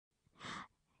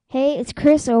Hey, it's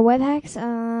Chris or WebHacks.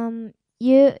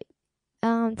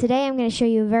 Today I'm going to show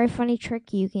you a very funny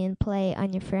trick you can play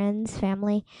on your friends,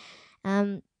 family.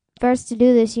 Um, First to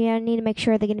do this, you need to make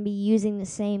sure they're going to be using the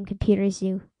same computer as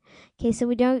you. Okay, so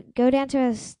we don't go down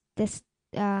to this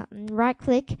right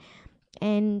click,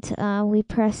 and we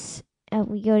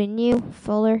go to new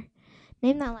folder.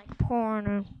 Name that like porn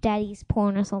or daddy's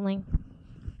porn or something.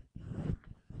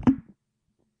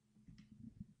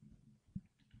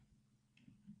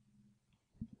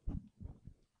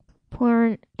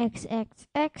 Porn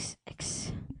XXX.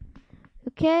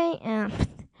 Okay,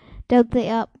 don't they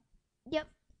up? Yep.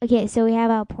 Okay, so we have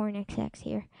our porn XX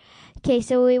here. Okay,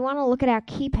 so we want to look at our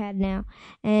keypad now,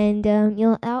 and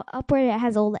you'll up where it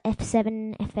has all the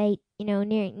F7, F8,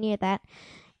 near that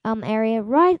area,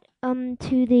 right to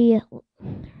the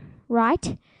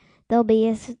right, there'll be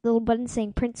a little button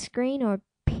saying print screen or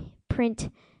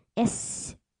print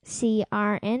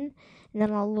SCRN, and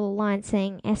then a little line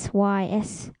saying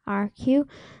SYSRQ.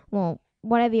 Well,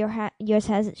 whatever yours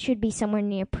has, it should be somewhere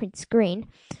near print screen.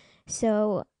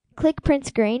 So click print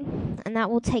screen, and that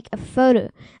will take a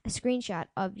screenshot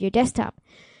of your desktop.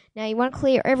 Now you want to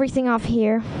clear everything off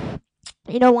here.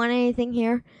 You don't want anything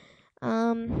here.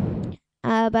 But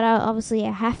obviously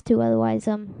I have to, otherwise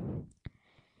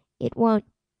it won't.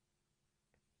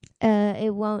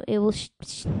 It will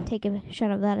take a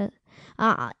shot of that.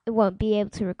 It won't be able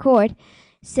to record.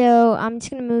 So I'm just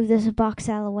gonna move this box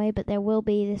out of the way, but there will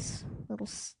be this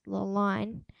little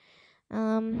line.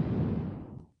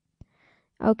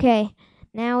 Okay,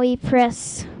 now we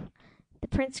press the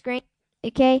print screen.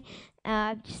 Okay,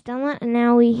 I've just done that, and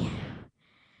now we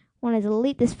want to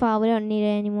delete this file. We don't need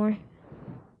it anymore.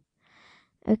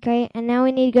 Okay, and now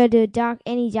we need to go to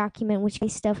any document, which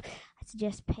stuff I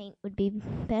suggest Paint would be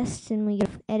best, and we go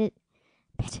to edit,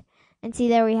 and see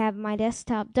there we have my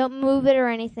desktop. Don't move it or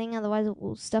anything, otherwise it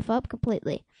will stuff up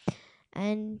completely.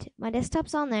 And my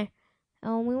desktop's on there.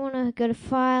 We want to go to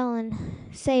File and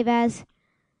Save As.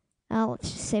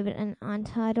 Let's just save it in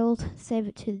Untitled. Save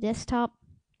it to the desktop.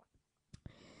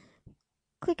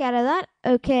 Click out of that.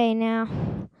 Okay,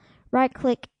 now right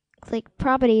click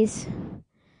Properties,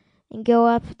 and go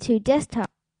up to Desktop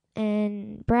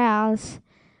and browse.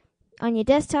 On your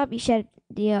desktop, you should have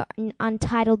the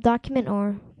Untitled document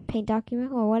or Paint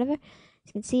document or whatever.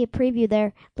 You can see a preview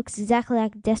there. Looks exactly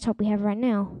like the desktop we have right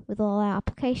now with all our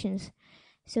applications.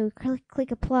 So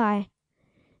click Apply.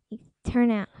 You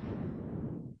turn out.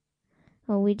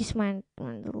 Oh, we just want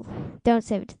don't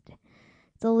save it.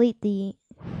 Delete the.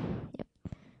 Yep.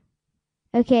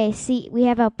 Okay, see, we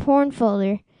have a porn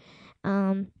folder.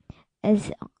 But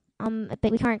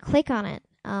we can't click on it.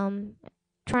 Trying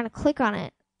to click on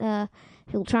it.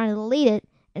 People trying to delete it.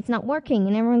 It's not working,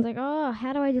 and everyone's like, "Oh,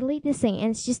 how do I delete this thing?"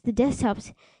 And it's just the desktops.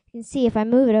 You can see if I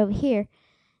move it over here,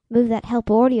 move that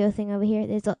help audio thing over here.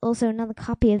 There's also another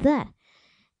copy of that.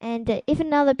 And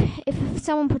if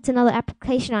someone puts another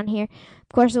application on here, of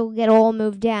course it will get all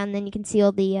moved down. Then you can see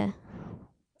all the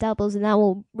doubles, and that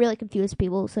will really confuse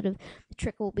people. Sort of the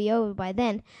trick will be over by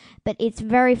then. But it's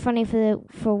very funny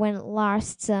for when it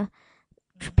lasts.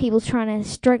 People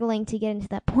struggling to get into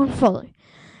that porn folder.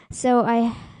 So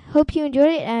I hope you enjoyed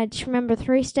it. Just remember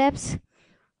 3 steps.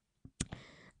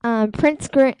 Print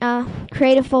screen.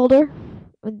 Create a folder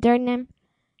with their name.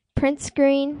 Print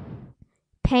screen.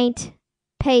 Paint.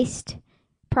 Paste.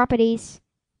 Properties.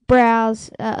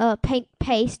 Browse. Paint.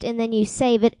 Paste, and then you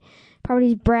save it.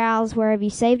 Properties. Browse wherever you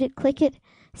saved it. Click it.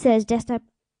 It says desktop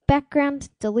background.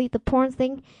 Delete the porn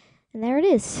thing, and there it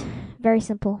is. Very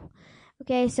simple.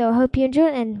 Okay, so I hope you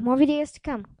enjoyed it, and more videos to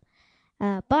come.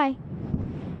 Bye.